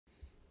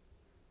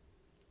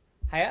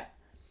Hiya.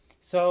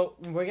 So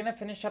we're going to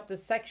finish up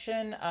this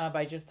section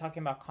by just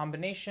talking about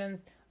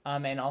combinations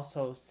and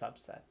also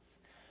subsets.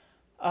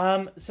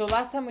 So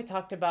last time we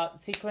talked about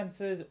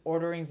sequences,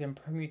 orderings, and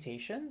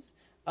permutations.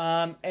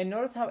 And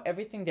notice how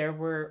everything there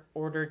were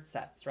ordered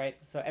sets, right?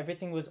 So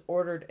everything was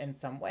ordered in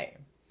some way.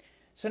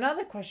 So now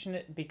the question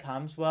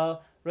becomes,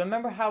 well,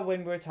 remember how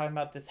when we were talking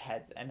about this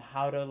heads and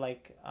how to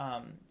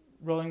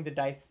rolling the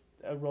dice,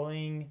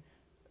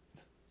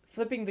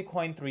 flipping the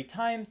coin 3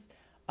 times,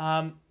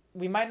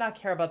 we might not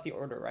care about the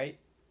order, right?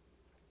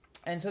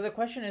 And so the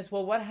question is,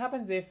 well, what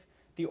happens if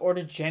the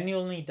order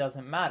genuinely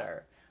doesn't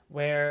matter,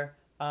 where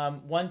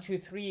 1, 2,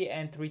 3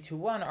 and 3, 2,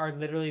 1 are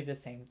literally the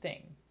same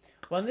thing?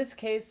 Well, in this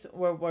case,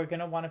 what we're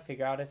going to want to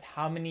figure out is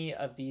how many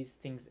of these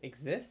things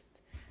exist.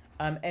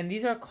 And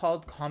these are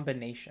called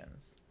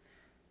combinations.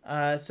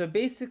 So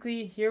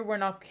basically, here we're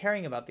not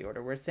caring about the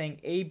order. We're saying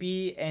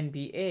AB and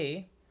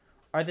BA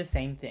are the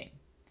same thing.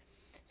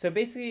 So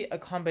basically, a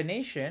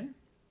combination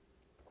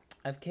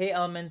of k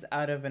elements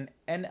out of an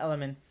n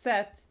element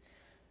set.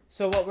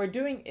 So what we're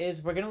doing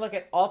is we're going to look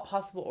at all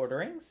possible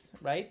orderings,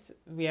 right?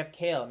 We have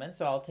k elements,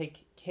 so I'll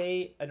take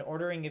an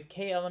ordering of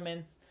k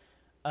elements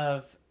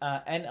of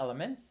n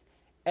elements.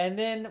 And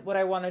then what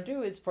I want to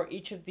do is for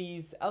each of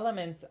these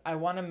elements, I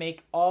want to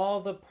make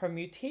all the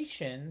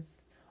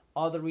permutations,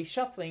 all the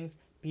reshufflings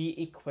be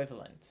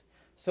equivalent.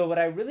 So what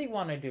I really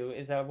want to do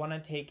is I want to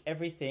take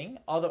everything,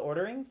 all the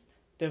orderings,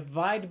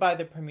 divide by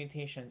the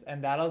permutations,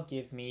 and that'll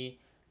give me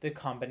the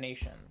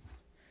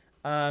combinations.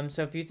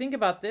 So if you think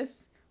about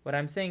this, what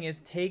I'm saying is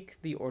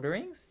take the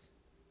orderings,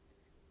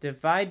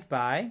 divide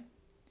by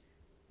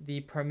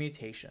the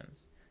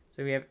permutations.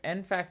 So we have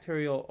n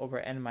factorial over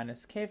n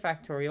minus k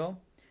factorial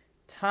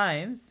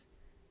times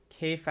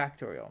k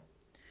factorial.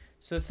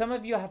 So some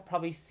of you have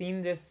probably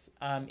seen this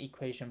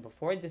equation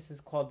before. This is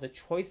called the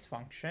choice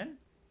function.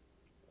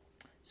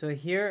 So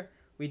here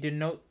we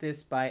denote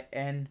this by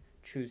n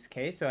choose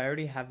k. So I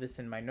already have this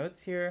in my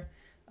notes here.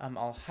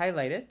 I'll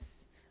highlight it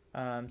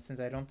since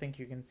I don't think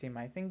you can see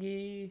my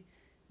thingy,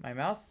 my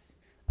mouse.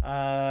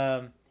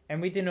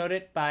 And we denote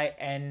it by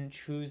n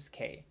choose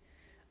k.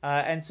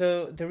 And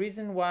so the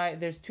reason why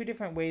there's two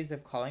different ways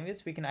of calling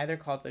this, we can either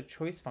call it the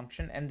choice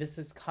function, and this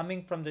is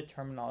coming from the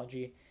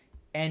terminology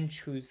n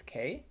choose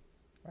k,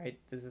 right?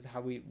 This is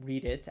how we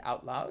read it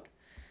out loud.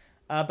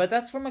 But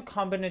that's from a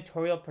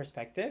combinatorial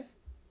perspective.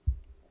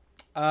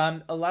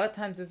 A lot of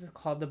times this is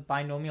called the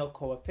binomial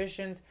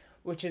coefficient,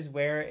 which is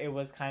where it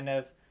was kind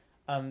of,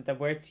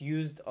 where it's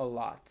used a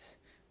lot.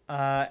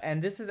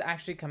 And this is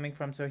actually coming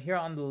from, so here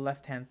on the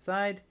left-hand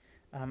side,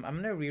 I'm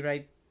going to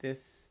rewrite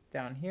this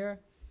down here.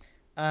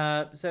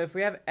 So if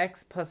we have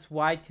x plus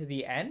y to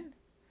the n,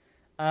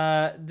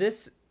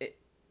 this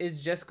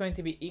is just going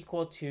to be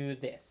equal to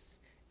this.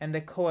 And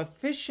the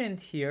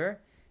coefficient here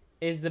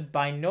is the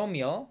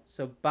binomial,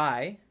 so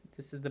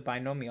this is the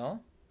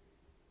binomial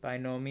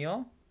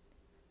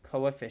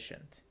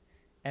coefficient.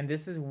 And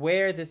this is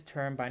where this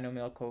term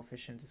binomial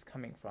coefficient is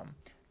coming from,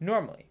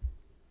 normally.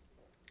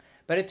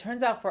 But it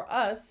turns out for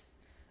us,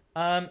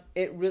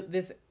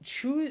 this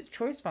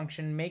choice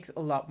function makes a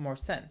lot more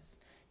sense.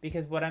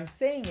 Because what I'm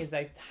saying is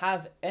I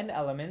have n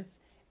elements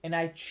and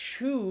I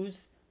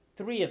choose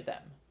 3 of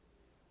them.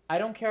 I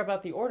don't care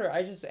about the order,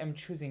 I just am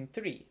choosing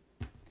 3.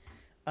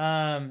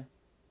 And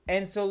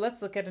so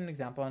let's look at an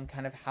example on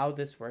kind of how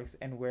this works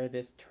and where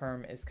this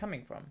term is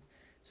coming from.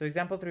 So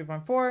example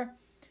 3.4,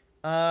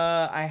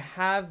 I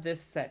have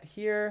this set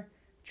here,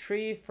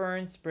 tree,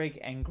 fern, sprig,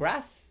 and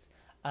grass.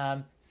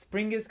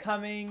 Spring is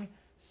coming.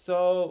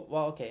 So,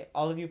 well, okay,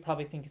 all of you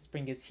probably think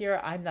spring is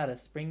here. I'm not a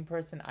spring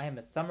person. I am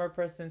a summer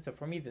person. So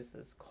for me, this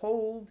is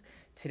cold.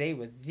 Today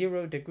was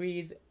 0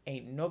 degrees.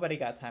 Ain't nobody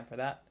got time for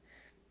that.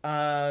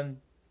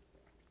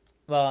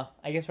 Well,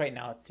 I guess right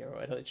now it's 0.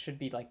 It should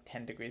be like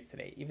 10 degrees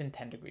today. Even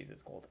 10 degrees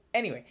is cold.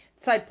 Anyway,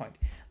 side point.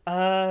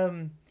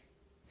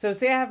 So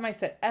say I have my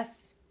set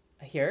S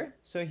here.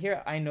 So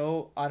here I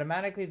know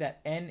automatically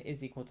that n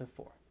is equal to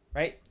 4,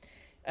 right?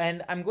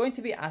 And I'm going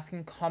to be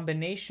asking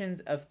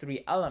combinations of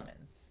 3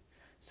 elements.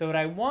 So what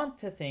I want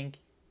to think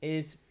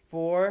is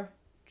 4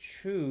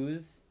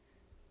 choose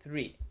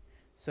 3.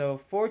 So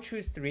 4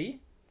 choose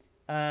 3,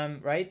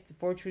 right?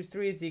 4 choose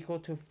 3 is equal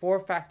to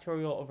 4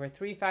 factorial over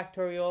 3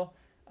 factorial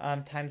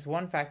times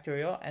 1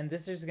 factorial. And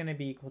this is going to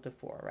be equal to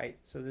 4, right?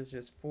 So this is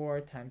just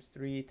 4 times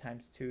 3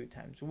 times 2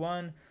 times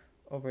 1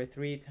 over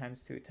 3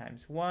 times 2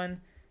 times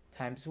 1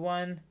 times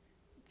 1.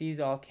 These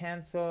all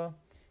cancel.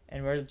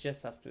 And we're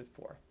just left with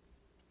 4.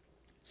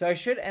 So I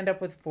should end up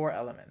with 4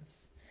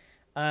 elements.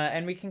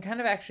 And we can kind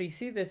of actually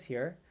see this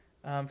here.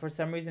 For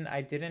some reason,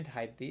 I didn't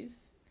hide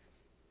these.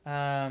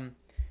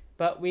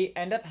 But we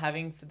end up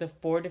having the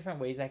 4 different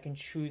ways I can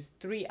choose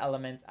 3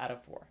 elements out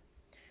of 4.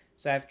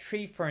 So I have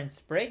tree, fern,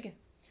 sprig,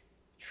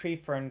 tree,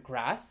 fern,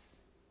 grass,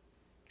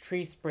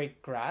 tree,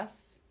 sprig,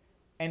 grass,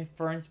 and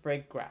fern,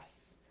 sprig,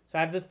 grass. So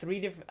I have the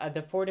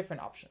 4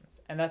 different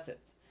options, and that's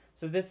it.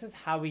 So this is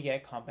how we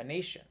get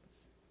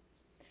combinations.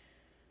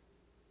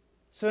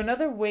 So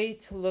another way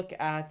to look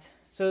at,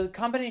 so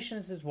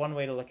combinations is one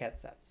way to look at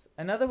sets.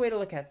 Another way to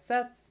look at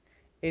sets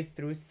is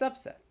through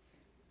subsets.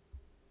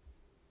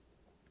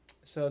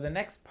 So the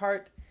next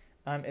part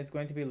is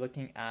going to be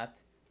looking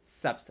at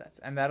subsets,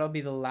 and that'll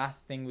be the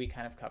last thing we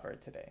kind of cover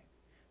today.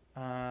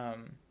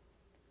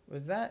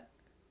 Was that?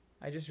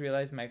 I just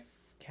realized my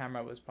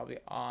camera was probably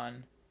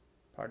on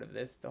part of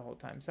this the whole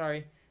time.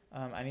 Sorry.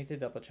 I need to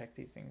double check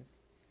these things.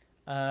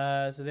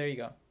 So there you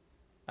go.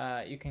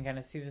 You can kind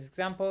of see this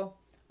example.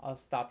 I'll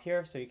stop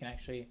here so you can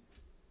actually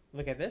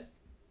look at this.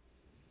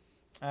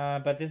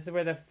 But this is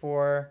where the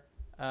 4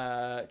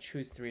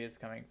 choose 3 is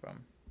coming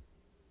from.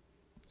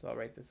 So I'll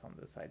write this on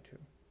this side too.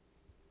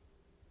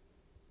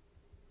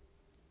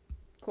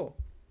 Cool.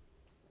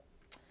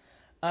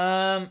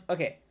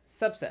 Okay,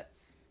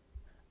 subsets.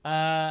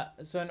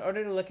 So in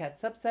order to look at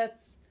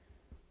subsets,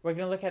 we're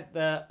going to look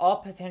at all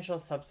potential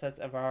subsets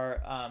of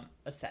our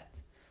a set.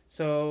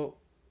 So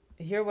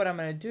here what I'm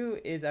going to do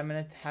is I'm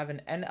going to have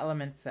an n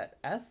element set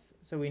S.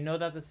 So we know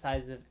that the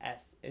size of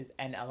S is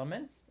n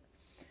elements.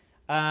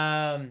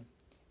 And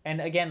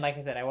again, like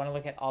I said, I want to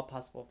look at all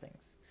possible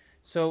things.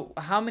 So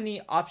how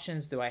many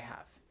options do I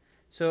have?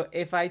 So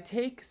if I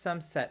take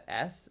some set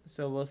S,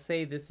 so we'll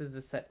say this is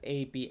the set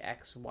A, B,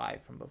 X, Y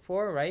from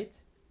before, right?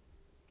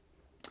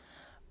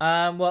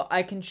 Well,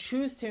 I can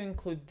choose to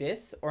include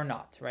this or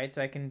not, right?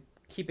 So I can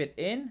keep it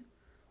in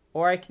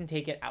or I can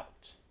take it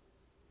out.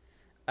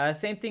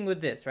 Same thing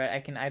with this, right? I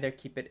can either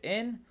keep it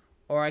in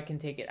or I can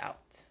take it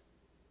out.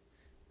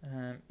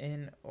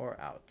 In or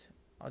out.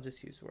 I'll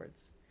just use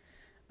words.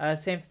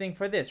 Same thing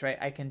for this, right?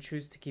 I can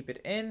choose to keep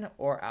it in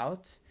or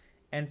out.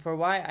 And for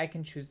Y, I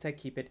can choose to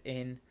keep it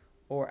in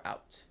or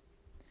out.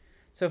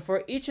 So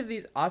for each of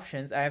these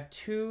options, I have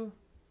 2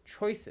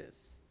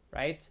 choices,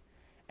 right?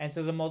 And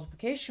so the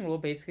multiplication rule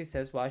basically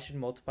says, well, I should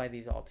multiply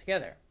these all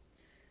together.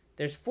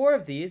 There's 4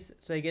 of these,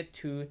 so I get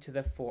 2 to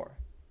the 4.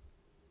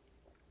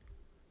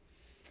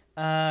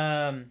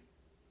 And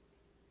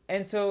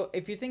so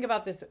if you think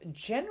about this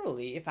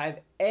generally, if I have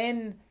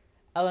n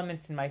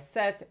elements in my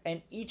set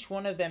and each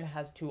one of them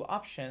has 2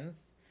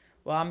 options,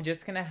 well, I'm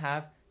just going to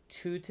have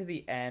 2 to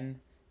the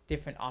n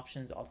different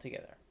options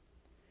altogether.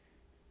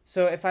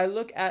 So if I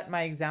look at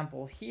my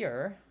example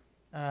here,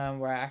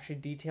 where I actually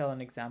detail an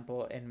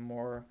example in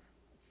more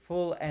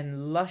full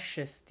and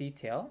luscious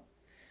detail,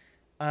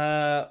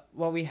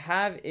 what we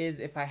have is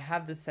if I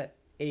have the set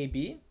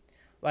AB,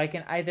 well, I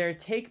can either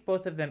take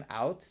both of them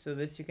out. So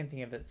this you can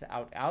think of as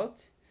out,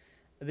 out.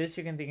 This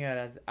you can think of it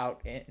as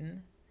out,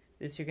 in.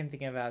 This you can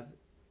think of as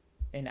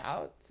in,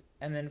 out.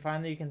 And then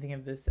finally you can think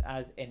of this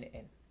as in,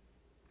 in.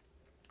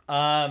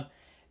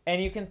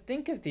 And you can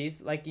think of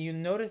these, like you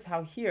notice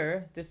how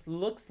here, this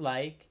looks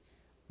like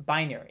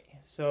binary.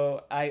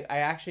 So I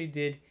actually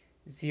did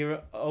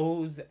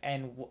zeros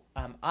and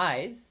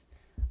i's,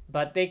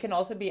 but they can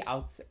also be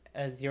outs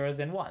as zeros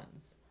and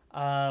ones.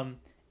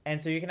 And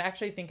so you can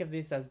actually think of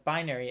this as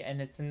binary,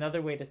 and it's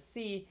another way to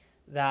see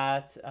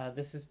that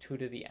this is 2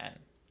 to the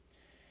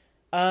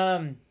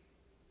n.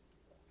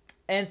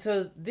 And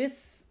so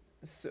this,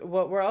 so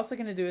what we're also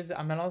going to do is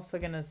I'm also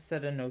going to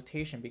set a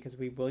notation because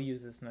we will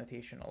use this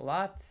notation a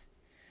lot.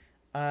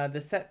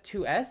 The set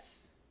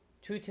 2s,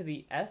 2 to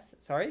the s,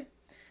 sorry.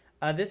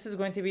 This is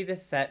going to be the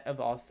set of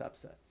all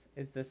subsets.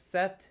 Is the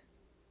set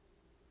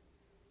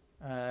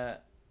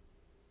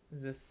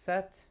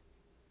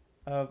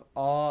of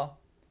all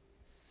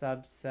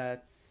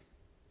subsets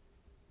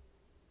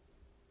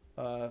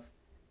of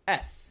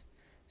S.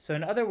 So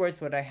in other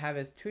words, what I have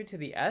is 2 to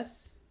the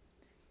S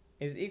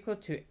is equal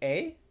to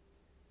A,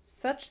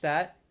 such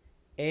that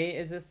A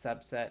is a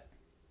subset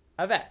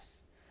of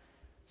S.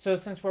 So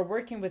since we're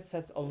working with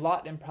sets a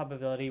lot in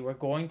probability, we're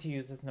going to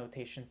use this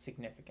notation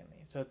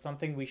significantly. So it's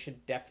something we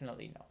should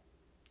definitely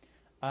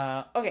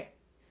know. Okay,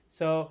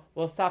 so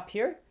we'll stop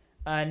here.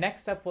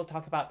 Next up, we'll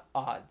talk about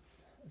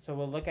odds. So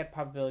we'll look at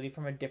probability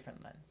from a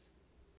different lens.